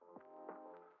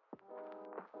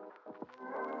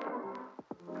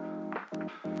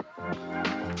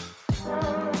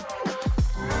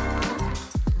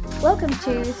Welcome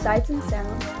to Sights and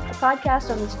Sounds, a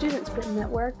podcast on the Student Spin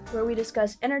Network where we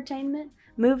discuss entertainment,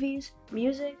 movies,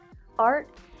 music, art,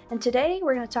 and today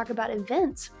we're going to talk about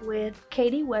events with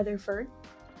Katie Weatherford.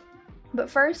 But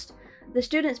first, the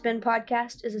Student Spin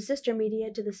podcast is a sister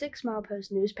media to the 6 Mile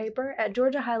Post newspaper at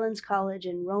Georgia Highlands College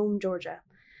in Rome, Georgia.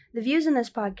 The views in this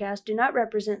podcast do not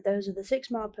represent those of the 6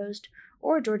 Mile Post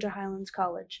or Georgia Highlands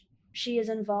College. She is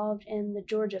involved in the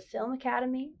Georgia Film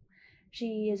Academy.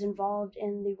 She is involved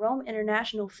in the Rome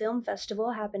International Film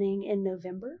Festival happening in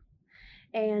November.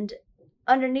 And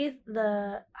underneath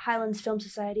the Highlands Film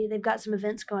Society, they've got some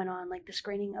events going on, like the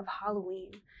screening of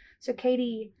Halloween. So,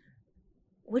 Katie,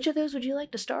 which of those would you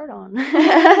like to start on?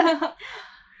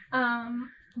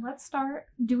 Let's start.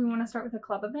 Do we want to start with a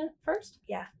club event first?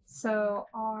 Yeah. So,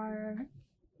 our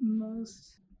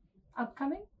most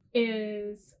upcoming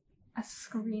is a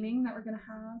screening that we're going to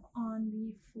have on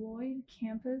the Floyd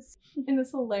campus in the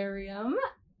solarium,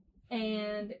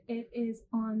 and it is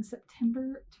on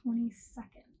September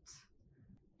 22nd.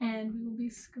 And we will be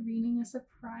screening a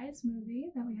surprise movie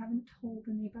that we haven't told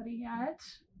anybody yet.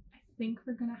 I think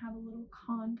we're going to have a little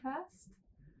contest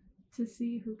to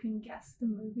see who can guess the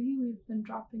movie. We've been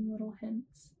dropping little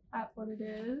hints at what it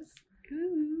is.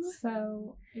 Ooh.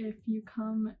 So if you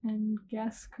come and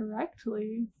guess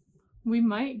correctly, we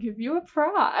might give you a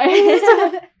prize.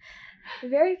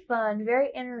 Very fun,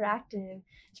 very interactive.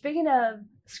 Speaking of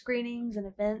screenings and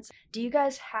events, do you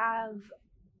guys have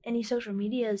any social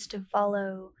medias to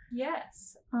follow?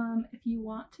 Yes. If you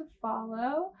want to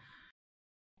follow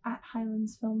at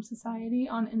Highlands Film Society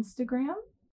on Instagram,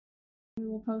 we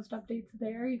will post updates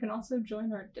there. You can also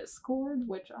join our Discord,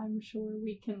 which I'm sure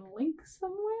we can link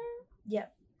somewhere.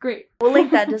 Yep. Great. We'll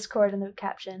link that Discord in the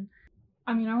caption.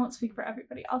 I mean, I won't speak for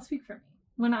everybody. I'll speak for me.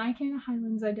 When I came to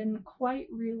Highlands, I didn't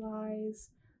quite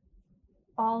realize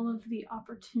all of the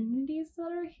opportunities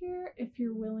that are here if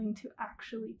you're willing to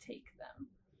actually take them.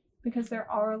 Because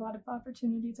there are a lot of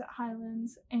opportunities at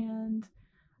Highlands, and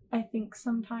I think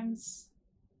sometimes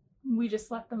we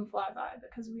just let them fly by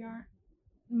because we aren't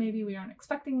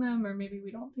expecting them, or maybe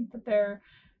we don't think that they're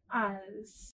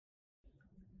as...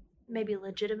 Maybe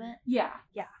legitimate? Yeah.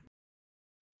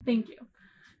 Thank you.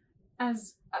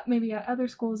 As maybe at other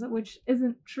schools, which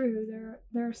isn't true.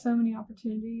 There are so many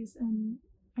opportunities, and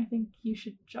I think you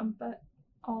should jump at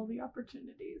all the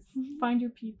opportunities. Mm-hmm. Find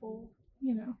your people,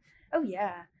 Oh,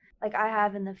 yeah. Like I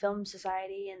have in the film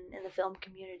society and in the film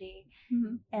community.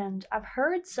 Mm-hmm. And I've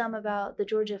heard some about the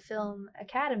Georgia Film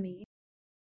Academy.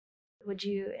 Would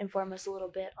you inform us a little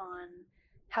bit on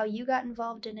how you got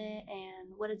involved in it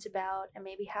and what it's about, and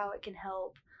maybe how it can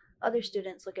help other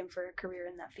students looking for a career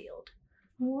in that field?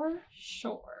 For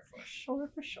sure.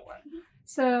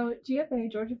 So GFA,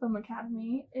 Georgia Film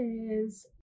Academy, it's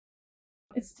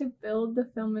to build the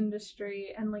film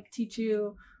industry and teach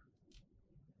you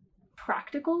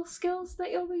practical skills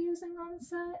that you'll be using on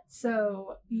set.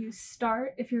 So you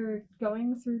start, if you're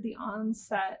going through the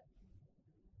on-set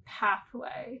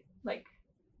pathway,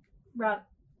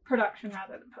 production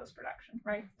rather than post-production,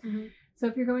 right? Mm-hmm. So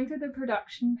if you're going through the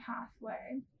production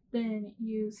pathway, then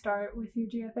you start with your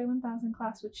GFA 1000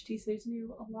 class, which teaches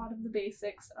you a lot of the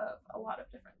basics of a lot of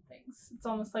different things. It's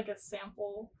almost like a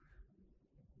sample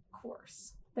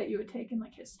course that you would take in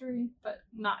history, but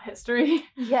not history.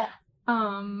 Yeah.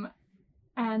 And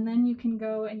then you can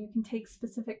go and you can take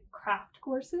specific craft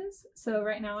courses. So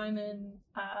right now I'm in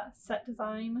set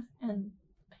design and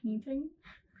painting.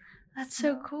 That's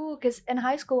so cool, because in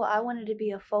high school I wanted to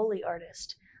be a Foley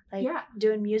artist.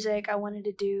 Doing music, I wanted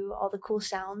to do all the cool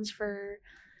sounds for,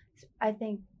 I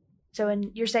think, so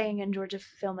you're saying in Georgia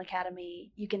Film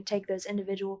Academy, you can take those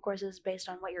individual courses based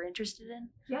on what you're interested in?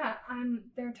 Yeah,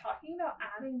 they're talking about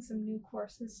adding some new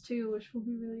courses too, which will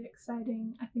be really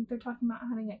exciting. I think they're talking about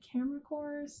adding a camera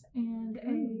course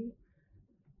and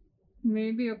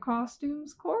maybe a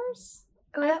costumes course.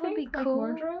 Oh, that would be cool.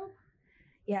 Wardrobe.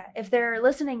 Yeah, if they're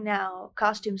listening now,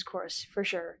 costumes course, for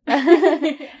sure.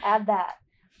 Add that.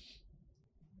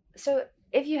 So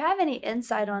if you have any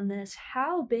insight on this,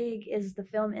 how big is the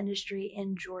film industry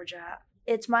in Georgia?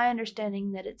 It's my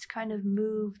understanding that it's kind of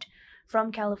moved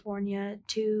from California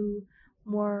to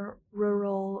more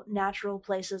rural, natural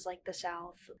places like the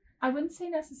South. I wouldn't say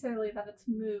necessarily that it's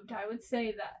moved. I would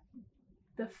say that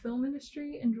the film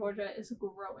industry in Georgia is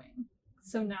growing.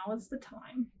 So now is the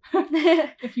time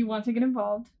if you want to get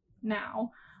involved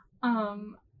now.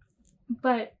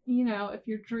 But, if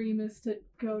your dream is to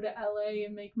go to LA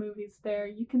and make movies there,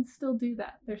 you can still do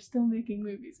that. They're still making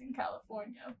movies in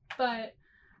California. But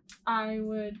I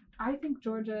think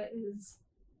Georgia is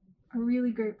a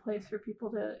really great place for people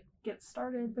to get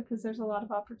started because there's a lot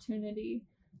of opportunity.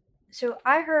 So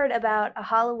I heard about a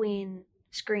Halloween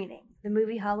screening, the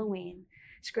movie Halloween,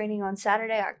 screening on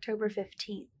Saturday, October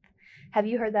 15th. Have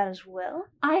you heard that as well?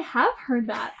 I have heard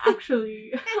that,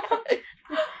 actually.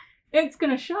 It's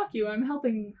going to shock you. I'm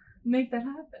helping make that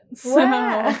happen. So,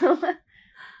 wow.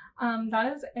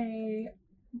 that is a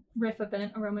RIF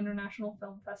event, a Rome International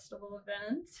Film Festival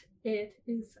event. It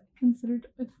is considered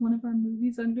one of our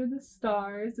movies under the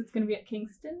stars. It's going to be at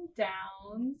Kingston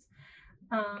Downs.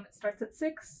 It starts at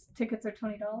 6. Tickets are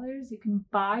 $20. You can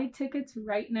buy tickets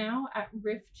right now at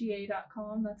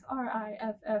riffga.com. That's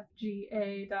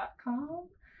riffga.com.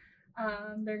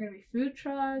 There are going to be food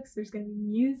trucks. There's going to be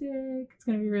music. It's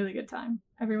going to be a really good time.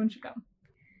 Everyone should come.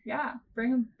 Yeah,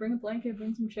 bring a blanket,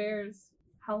 bring some chairs.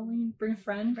 Halloween, bring a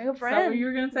friend. Bring a friend. Is that what you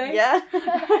were going to say? Yeah.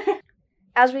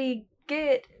 As we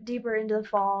get deeper into the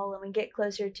fall and we get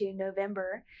closer to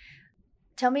November,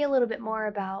 tell me a little bit more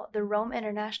about the Rome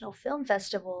International Film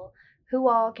Festival. Who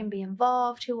all can be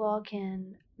involved, who all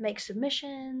can make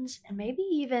submissions, and maybe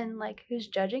even like who's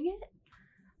judging it?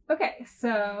 Okay,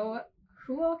 so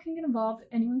who all can get involved?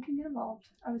 Anyone can get involved.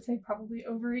 I would say probably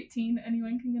over 18,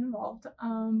 anyone can get involved.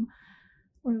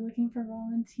 We're looking for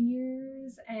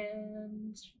volunteers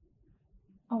and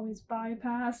always buy a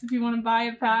pass. If you want to buy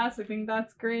a pass, I think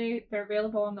that's great. They're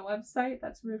available on the website.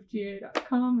 That's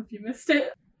riffga.com if you missed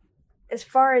it. As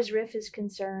far as Riff is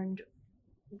concerned,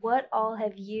 what all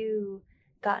have you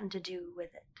gotten to do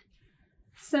with it?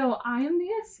 So I am the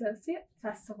associate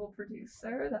festival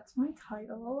producer. That's my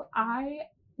title. I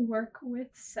work with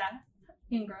Seth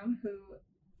Ingram, who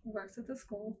works at the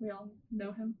school. We all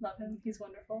know him, love him. He's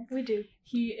wonderful. We do.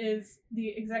 He is the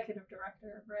executive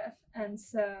director of RIF, and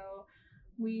so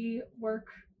we work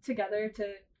together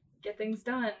to get things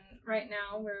done. Right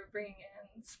now, we're bringing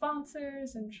in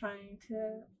sponsors and trying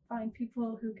to find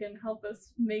people who can help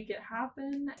us make it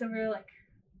happen. So we're like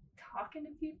talking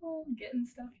to people, getting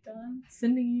stuff done,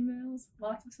 sending emails,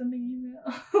 lots of sending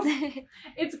emails.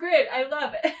 It's great. I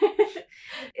love it.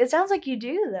 It sounds like you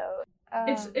do, though.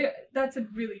 That's a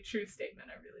really true statement.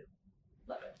 I really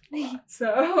love it a lot.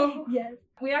 So yes,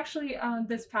 we actually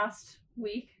this past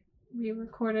week we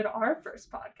recorded our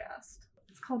first podcast.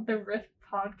 It's called the RIF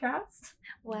Podcast.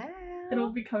 Wow.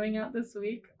 It'll be coming out this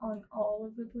week on all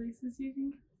of the places you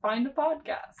can find a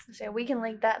podcast. So we can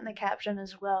link that in the caption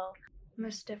as well.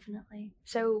 Most definitely.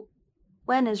 So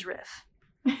when is RIF?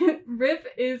 RIF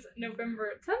is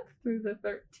November 10th through the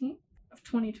 13th. Of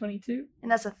 2022.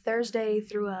 And that's a Thursday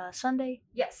through a Sunday?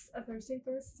 Yes, a Thursday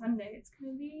through a Sunday. It's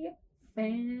going to be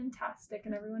fantastic,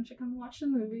 and everyone should come watch the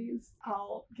movies.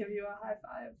 I'll give you a high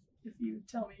five if you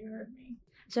tell me you heard me.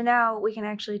 So now we can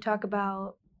actually talk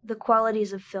about the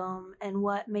qualities of film and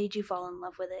what made you fall in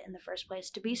love with it in the first place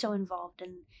to be so involved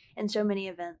in so many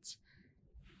events.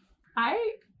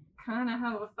 I kind of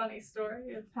have a funny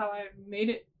story of how I made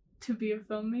it to be a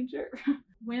film major.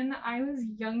 When I was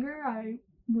younger, I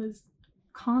was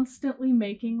constantly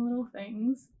making little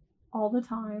things all the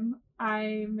time.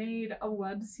 I made a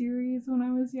web series when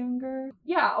I was younger.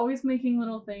 Yeah, always making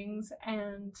little things,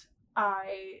 and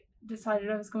I decided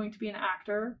I was going to be an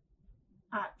actor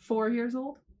at 4 years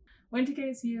old. Went to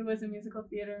KSU, was a musical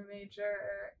theater major.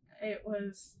 It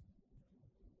was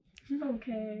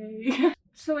okay.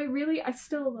 So I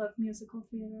still love musical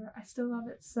theater. I still love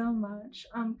it so much.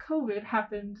 COVID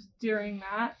happened during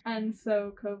that, and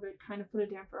so COVID kind of put a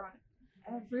damper on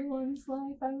everyone's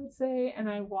life, I would say. And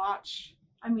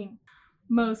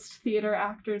most theater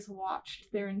actors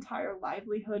watched their entire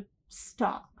livelihood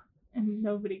stop, and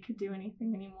nobody could do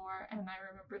anything anymore. And I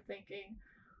remember thinking,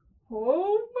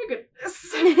 oh my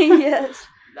goodness. Yes.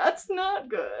 That's not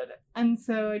good. And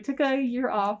so I took a year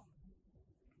off,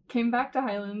 came back to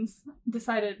Highlands,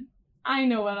 decided, I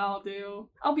know what I'll do.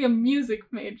 I'll be a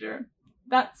music major.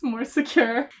 That's more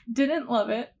secure. Didn't love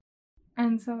it.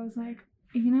 And so I was like,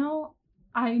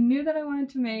 I knew that I want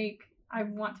to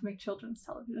make children's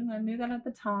television. I knew that at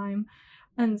the time.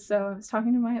 And so I was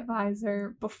talking to my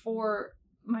advisor before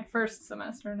my first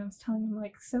semester, and I was telling him,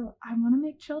 so I want to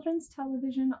make children's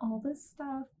television, all this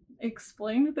stuff.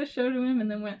 Explained the show to him, and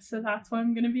then went, so that's why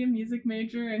I'm going to be a music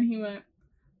major. And he went,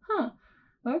 huh,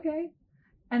 okay.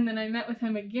 And then I met with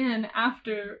him again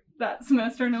after that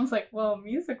semester, and I was like, well,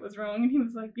 music was wrong. And he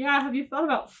was like, yeah, have you thought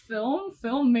about film?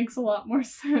 Film makes a lot more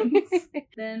sense.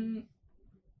 Then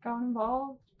got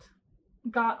involved,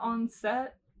 got on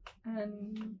set,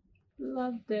 and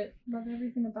loved it. Loved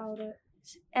everything about it.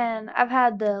 And I've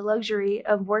had the luxury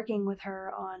of working with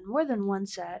her on more than one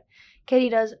set. Katie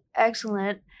does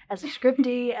excellent as a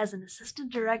scriptie, as an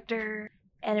assistant director.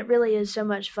 And it really is so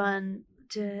much fun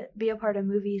to be a part of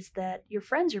movies that your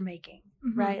friends are making,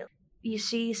 right? You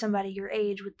see somebody your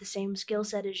age with the same skill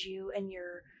set as you, and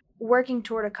you're working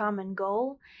toward a common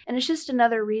goal. And it's just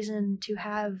another reason to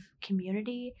have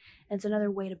community. And it's another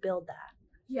way to build that.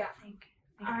 Yeah.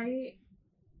 I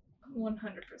 100%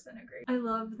 agree. I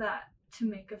love that to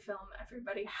make a film,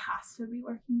 everybody has to be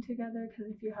working together,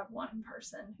 because if you have one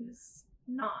person who's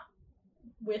not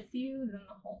with you, then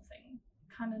the whole thing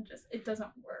kind of just, it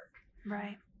doesn't work.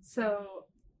 Right. So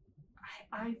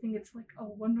I think it's like a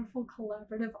wonderful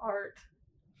collaborative art,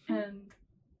 and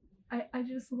I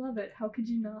just love it. How could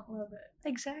you not love it?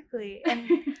 Exactly. And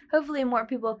hopefully more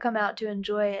people come out to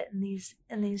enjoy it in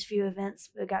these few events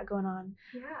we've got going on.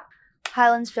 Yeah.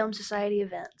 Highlands Film Society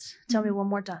events. Tell me one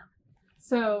more time.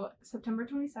 So September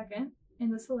 22nd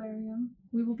in the Solarium,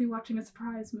 we will be watching a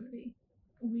surprise movie.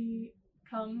 We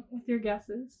come with your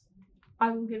guesses.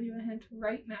 I will give you a hint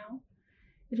right now.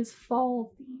 It is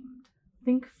fall themed.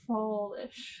 Think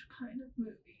fall-ish kind of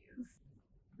movies.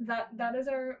 That is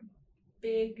our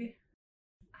big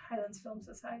Highlands Film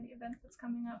Society event that's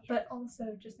coming up. But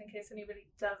also, just in case anybody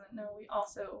doesn't know, we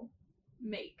also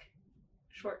make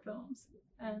short films.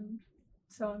 And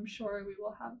so I'm sure we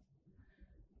will have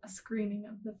a screening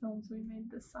of the films we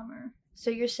made this summer. So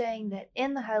you're saying that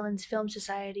in the Highlands Film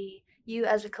Society, you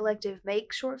as a collective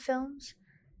make short films?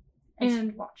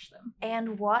 And watch them.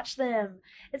 And watch them.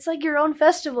 It's like your own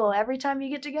festival every time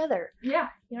you get together. Yeah,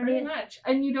 pretty much.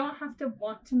 And you don't have to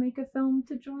want to make a film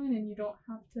to join, and you don't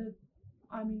have to,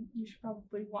 I mean, you should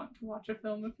probably want to watch a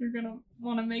film if you're going to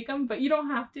want to make them, but you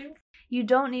don't have to. You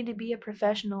don't need to be a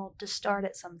professional to start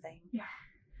at something. Yeah.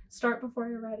 Start before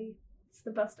you're ready. It's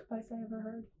the best advice I ever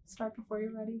heard. Start before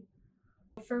you're ready.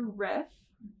 For Riff,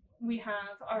 we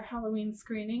have our Halloween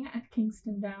screening at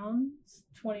Kingston Downs,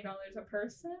 $20 a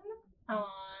person,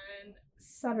 on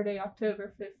Saturday,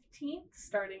 October 15th,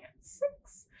 starting at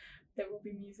 6. There will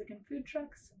be music and food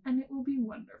trucks, and it will be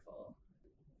wonderful.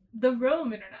 The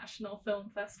Rome International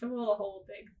Film Festival, a whole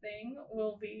big thing,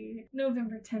 will be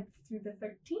November 10th through the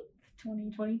 13th,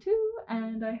 2022,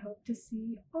 and I hope to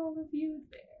see all of you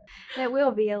there. It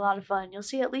will be a lot of fun. You'll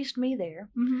see at least me there.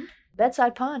 Mm-hmm.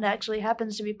 Bedside Pond actually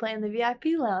happens to be playing the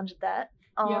VIP lounge at that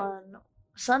on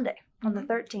Sunday, on the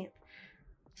 13th.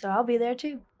 So I'll be there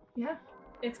too. Yeah,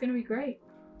 it's going to be great.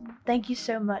 Thank you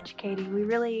so much, Katie. We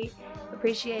really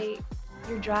appreciate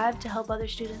your drive to help other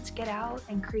students get out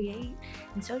and create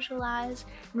and socialize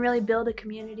and really build a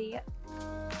community.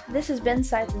 This has been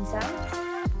Sights and Sounds.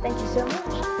 Thank you so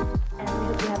much, and we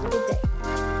hope you have a good day.